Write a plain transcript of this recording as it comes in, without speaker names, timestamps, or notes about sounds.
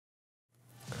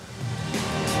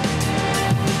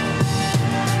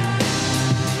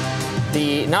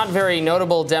The not very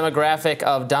notable demographic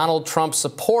of Donald Trump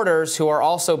supporters who are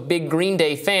also big Green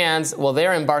Day fans, well,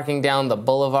 they're embarking down the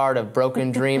boulevard of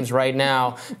broken dreams right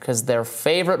now because their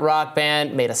favorite rock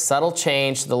band made a subtle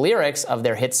change to the lyrics of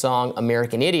their hit song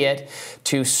American Idiot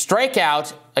to strike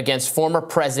out against former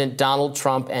President Donald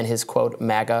Trump and his, quote,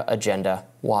 MAGA agenda.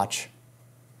 Watch.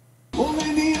 I'm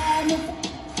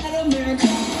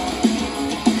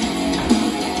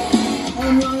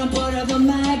running part of a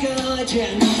MAGA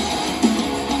agenda.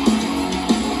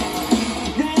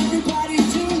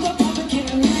 Everybody's too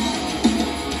Republican.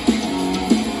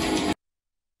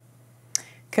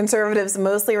 Conservatives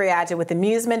mostly reacted with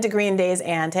amusement to Green Day's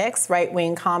antics.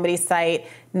 Right-wing comedy site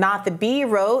Not the Bee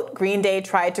wrote, Green Day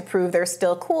tried to prove they're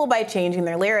still cool by changing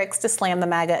their lyrics to slam the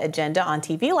MAGA agenda on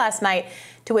TV last night,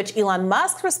 to which Elon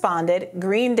Musk responded,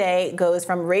 Green Day goes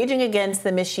from raging against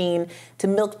the machine to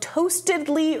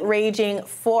milquetoastedly raging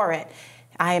for it.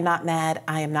 I am not mad.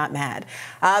 I am not mad.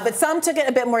 But some took it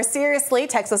a bit more seriously.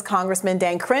 Texas Congressman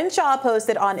Dan Crenshaw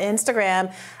posted on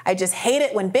Instagram, I just hate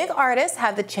it when big artists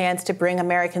have the chance to bring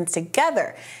Americans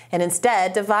together and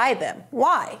instead divide them.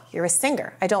 Why? You're a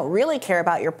singer. I don't really care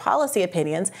about your policy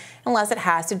opinions unless it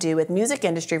has to do with music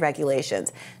industry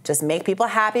regulations. Just make people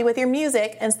happy with your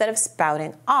music instead of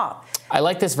spouting off. I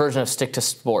like this version of stick to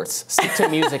sports, stick to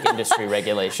music industry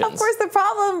regulations. Of course, the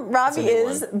problem, Robby,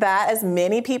 is that as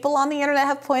many people on the internet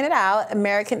have pointed out,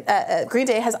 Green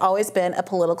Day has always been a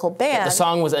political band. The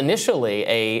song was initially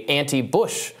a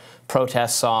anti-Bush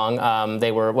protest song.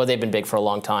 They've been big for a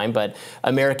long time, but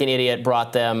American Idiot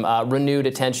brought them renewed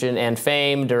attention and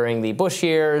fame during the Bush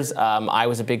years. I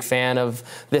was a big fan of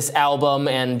this album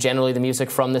and generally the music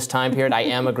from this time period. I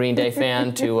am a Green Day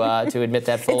fan, to admit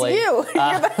that fully. It's you.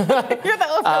 You're the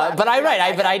overlap. But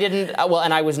I didn't. Well,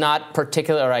 and I was not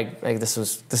particular. This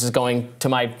is going to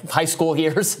my high school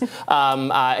years.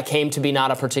 I came to be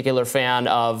not a particular fan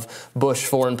of Bush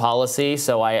foreign policy,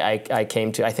 so I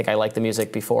think I liked the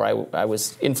music before I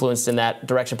was influenced in that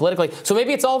direction politically. So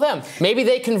maybe it's all them. Maybe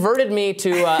they converted me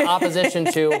to opposition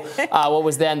to what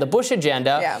was then the Bush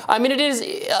agenda. Yeah. I mean, it is,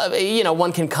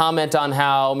 one can comment on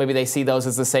how maybe they see those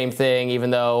as the same thing, even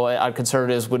though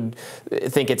conservatives would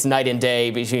think it's night and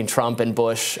day between Trump and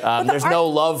Bush. There's no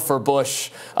love for Bush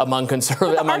among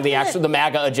conservatives, among the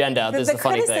MAGA agenda. This is the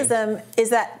funny thing. The criticism is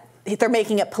that they're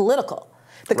making it political.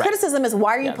 The criticism is,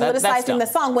 why are you politicizing the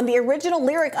song when the original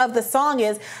lyric of the song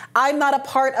is, I'm not a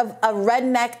part of a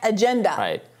redneck agenda.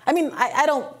 Right. I mean, I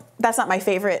don't, that's not my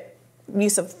favorite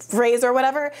use of phrase or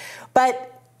whatever,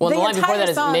 but the line before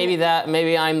that song, is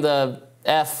maybe I'm the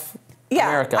F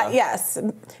America. Yes.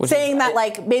 Saying that,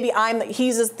 like, maybe he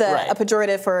uses a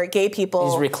pejorative for gay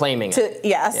people. He's reclaiming it.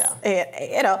 Yes.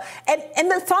 Yeah. And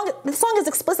the song is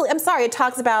explicitly, I'm sorry, it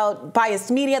talks about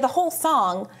biased media. The whole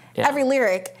song, every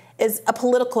lyric is a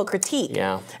political critique.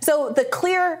 Yeah. So the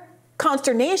clear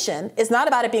consternation is not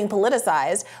about it being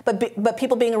politicized, but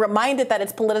people being reminded that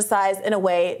it's politicized in a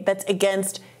way that's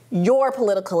against your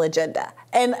political agenda.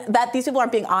 And that these people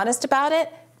aren't being honest about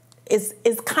it is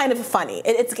kind of funny.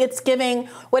 It's giving,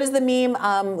 what is the meme,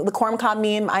 the corn cob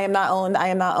meme, I am not owned, I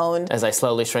am not owned. As I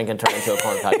slowly shrink and turn into a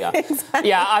corn cob, yeah. Exactly.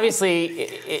 Yeah,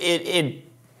 obviously,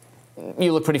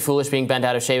 you look pretty foolish being bent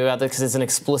out of shape about this because it's an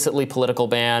explicitly political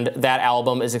band. That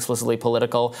album is explicitly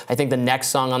political. I think the next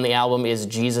song on the album is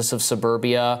Jesus of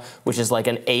Suburbia, which is like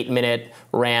an 8-minute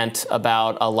rant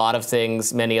about a lot of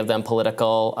things, many of them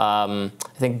political. I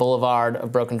think Boulevard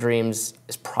of Broken Dreams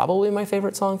is probably my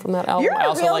favorite song from that album. I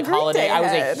also like Holiday. I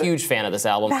was a huge fan of this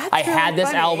album. I had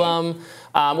this album.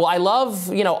 Well, I love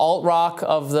alt rock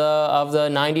of the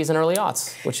 90s and early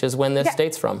aughts, which is when this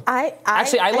dates from. I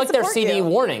like their CD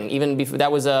Warning. Even before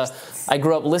that was I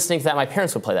grew up listening to that. My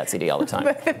parents would play that CD all the time.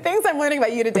 The things I'm learning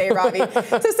about you today, Robby.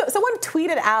 so someone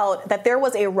tweeted out that there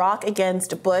was a Rock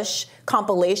Against Bush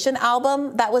compilation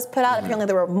album that was put out. Apparently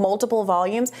there were multiple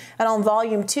volumes, and on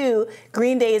volume 2,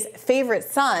 Green Day's Favorite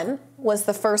Son was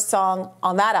the first song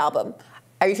on that album.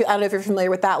 I don't know if you're familiar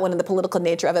with that one and the political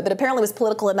nature of it, but apparently it was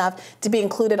political enough to be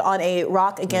included on a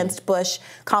Rock Against Bush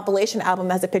compilation album.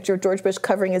 It has a picture of George Bush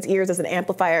covering his ears as an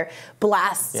amplifier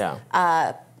blasts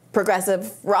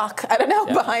progressive rock,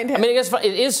 behind him. I mean, it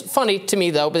is funny to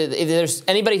me, though, but if there's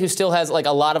anybody who still has like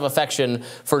a lot of affection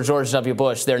for George W.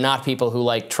 Bush, they're not people who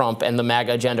like Trump and the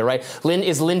MAGA agenda, right?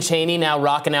 Is Lynn Cheney now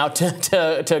rocking out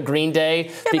to Green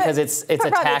Day because it's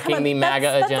attacking the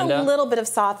MAGA agenda? That's a little bit of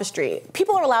sophistry.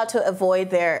 People are allowed to avoid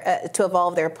to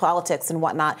evolve their politics and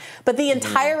whatnot, but the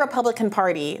entire Republican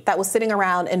Party that was sitting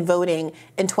around and voting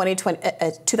in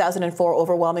 2004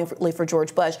 overwhelmingly for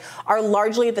George Bush are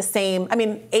largely the same. I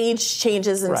mean, age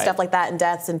changes and stuff like that, and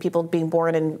deaths and people being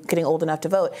born and getting old enough to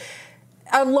vote.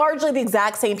 are largely the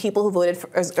exact same people who voted for,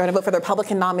 are going to vote for the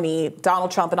Republican nominee,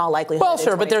 Donald Trump, in all likelihood. Well,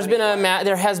 sure, but there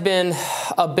has been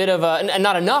a bit of a, and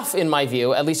not enough in my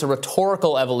view, at least a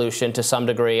rhetorical evolution to some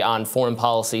degree on foreign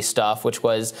policy stuff, which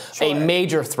was a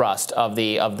major thrust of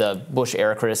the Bush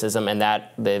era criticism, and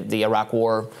that the Iraq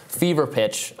War fever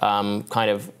pitch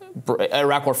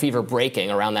Iraq War fever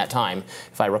breaking around that time,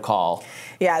 if I recall.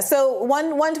 Yeah, so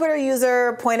one Twitter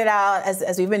user pointed out,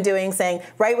 as we've been doing, saying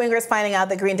right-wingers finding out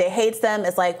that Greenday hates them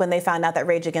is like when they found out that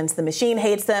Rage Against the Machine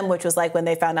hates them, which was like when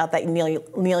they found out that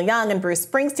Neil Young and Bruce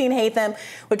Springsteen hate them,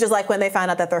 which is like when they found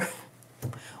out that their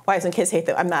wives and kids hate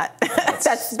them. I'm not.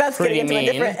 that's getting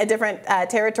into a different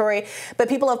territory. But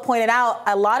people have pointed out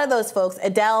a lot of those folks.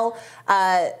 Adele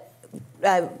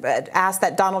asked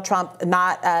that Donald Trump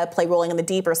not play Rolling in the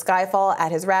Deep or Skyfall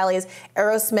at his rallies.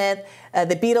 Aerosmith,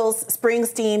 the Beatles,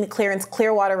 Springsteen, Clarence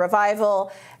Clearwater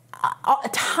Revival, a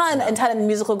ton of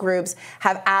musical groups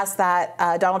have asked that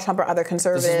Donald Trump or other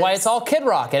conservatives. This is why it's all Kid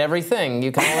Rock at everything.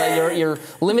 You can you're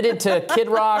limited to Kid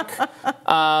Rock,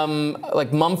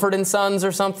 like Mumford and Sons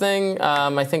or something.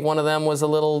 I think one of them was a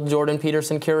little Jordan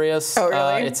Peterson curious. Oh,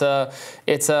 really? It's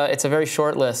a very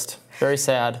short list. Very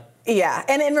sad. Yeah,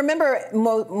 and remember,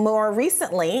 more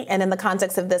recently, and in the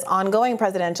context of this ongoing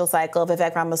presidential cycle,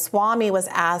 Vivek Ramaswamy was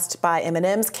asked by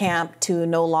Eminem's camp to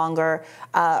no longer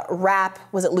rap.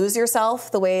 Was it "Lose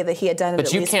Yourself" the way that he had done it?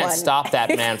 But you can't stop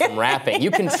that man from rapping. You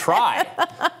can try,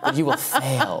 but you will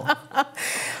fail.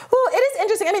 Well, it is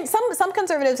interesting. I mean, some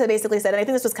conservatives have basically said, and I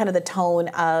think this was kind of the tone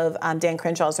of Dan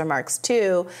Crenshaw's remarks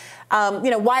too.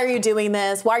 Why are you doing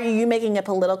this? Why are you making it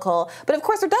political? But of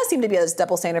course, there does seem to be a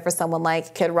double standard for someone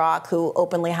like Kid Rock, who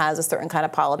openly has a certain kind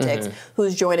of politics,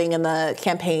 who's joining in the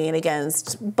campaign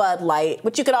against Bud Light,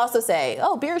 which you could also say,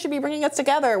 oh, beer should be bringing us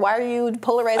together. Why are you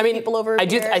polarizing people over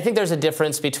beer? I think there's a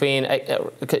difference between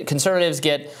conservatives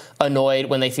get annoyed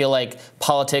when they feel like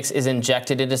politics is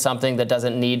injected into something that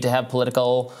doesn't need to have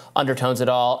political undertones at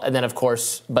all, and then of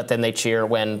course, but then they cheer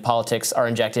when politics are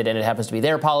injected and it happens to be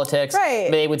their politics. Right.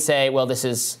 They would say, well, this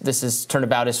is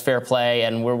turnabout is fair play,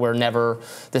 and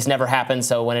this never happens,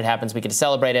 so when it happens, we get to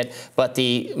celebrate it. But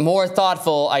the more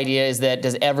thoughtful idea is that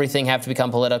does everything have to become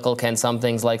political? Can some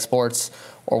things like sports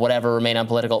or whatever remain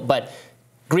unpolitical? But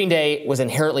Green Day was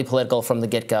inherently political from the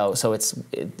get-go, so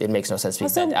it makes no sense to be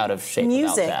bent out of shape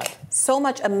about that. So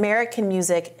much American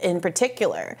music in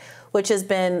particular, which has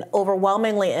been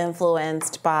overwhelmingly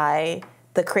influenced by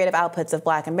the creative outputs of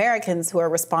Black Americans who are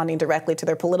responding directly to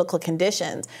their political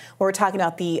conditions. We're talking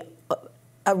about the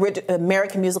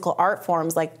American musical art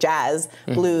forms like jazz,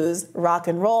 blues, rock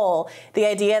and roll. The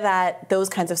idea that those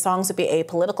kinds of songs would be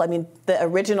apolitical. I mean, the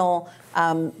original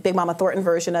Big Mama Thornton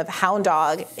version of Hound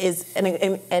Dog is an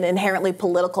inherently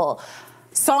political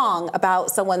song about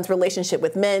someone's relationship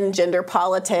with men, gender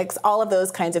politics, all of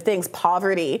those kinds of things,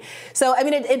 poverty. So, I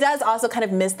mean, it does also kind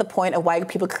of miss the point of why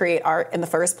people create art in the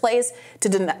first place, to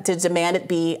demand it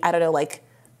be, I don't know, like,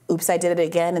 oops, I did it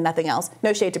again and nothing else.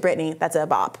 No shade to Britney, that's a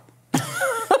bop.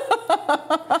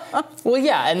 Well,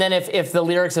 yeah, and then if the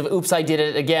lyrics of "Oops, I Did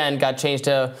It Again" got changed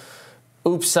to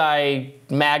 "Oops, I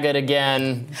MAGA'd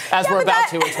again," as we're about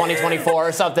to in 2024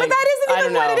 or something. But that isn't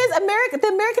even what it is. The American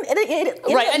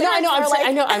right?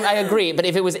 I know. I agree. But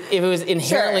if it was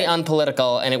inherently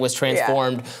unpolitical and it was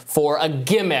transformed for a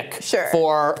gimmick,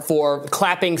 for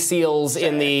clapping seals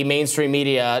in the mainstream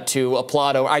media to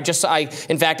applaud over,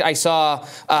 in fact, I saw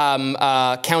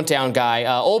Countdown guy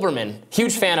Olbermann,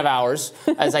 huge fan of ours,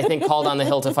 as I think called on the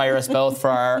Hill to fire us both for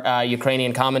our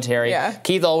Ukrainian commentary. Yeah.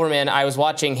 Keith Olbermann, I was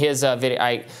watching his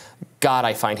video. God,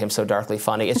 I find him so darkly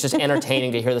funny. It's just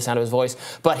entertaining to hear the sound of his voice.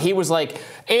 But he was like,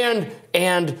 and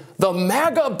the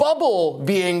MAGA bubble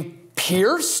being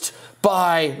pierced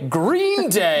by Green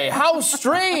Day. How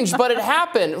strange, but it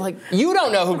happened. Like, you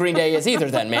don't know who Green Day is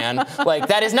either then, man. Like,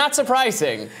 that is not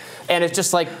surprising. And it's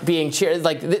just like being cheered.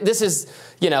 Like, this is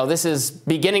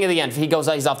beginning of the end.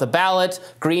 He's off the ballot.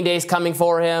 Green Day's coming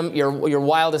for him. Your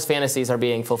wildest fantasies are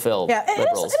being fulfilled. Yeah, and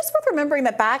it's worth remembering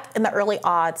that back in the early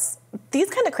aughts, these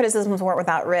kind of criticisms weren't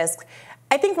without risk.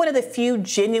 I think one of the few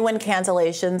genuine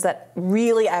cancellations that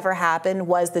really ever happened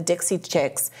was the Dixie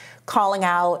Chicks calling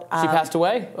out. She passed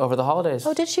away over the holidays.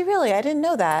 Oh, did she really? I didn't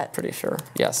know that. Pretty sure.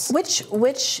 Yes.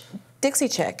 Which Dixie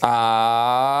chick?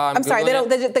 I'm sorry,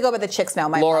 they go by the chicks now.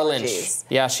 My Laura apologies.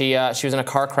 Lynch. Yeah, she was in a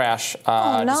car crash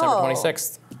December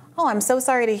 26th. Oh, I'm so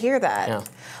sorry to hear that. Yeah.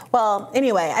 Well,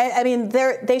 anyway, I mean,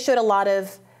 they showed a lot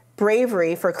of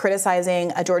bravery for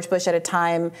criticizing George Bush at a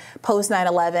time post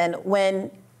 9/11 when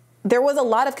there was a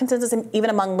lot of consensus, even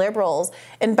among liberals,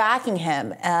 in backing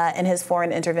him in his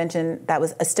foreign intervention that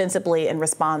was ostensibly in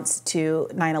response to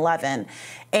 9/11.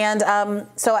 And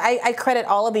so I credit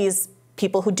all of these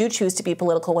people who do choose to be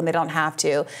political when they don't have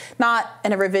to, not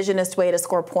in a revisionist way to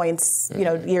score points,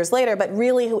 years later, but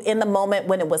really who in the moment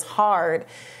when it was hard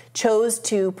chose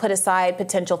to put aside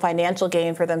potential financial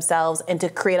gain for themselves and to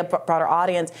create a broader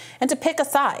audience and to pick a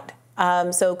side.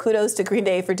 So kudos to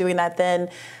Greenday for doing that then.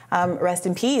 Rest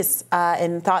in peace,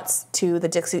 and thoughts to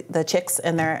the Chicks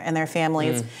and their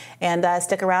families. And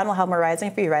stick around, we'll have more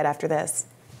Rising for you right after this.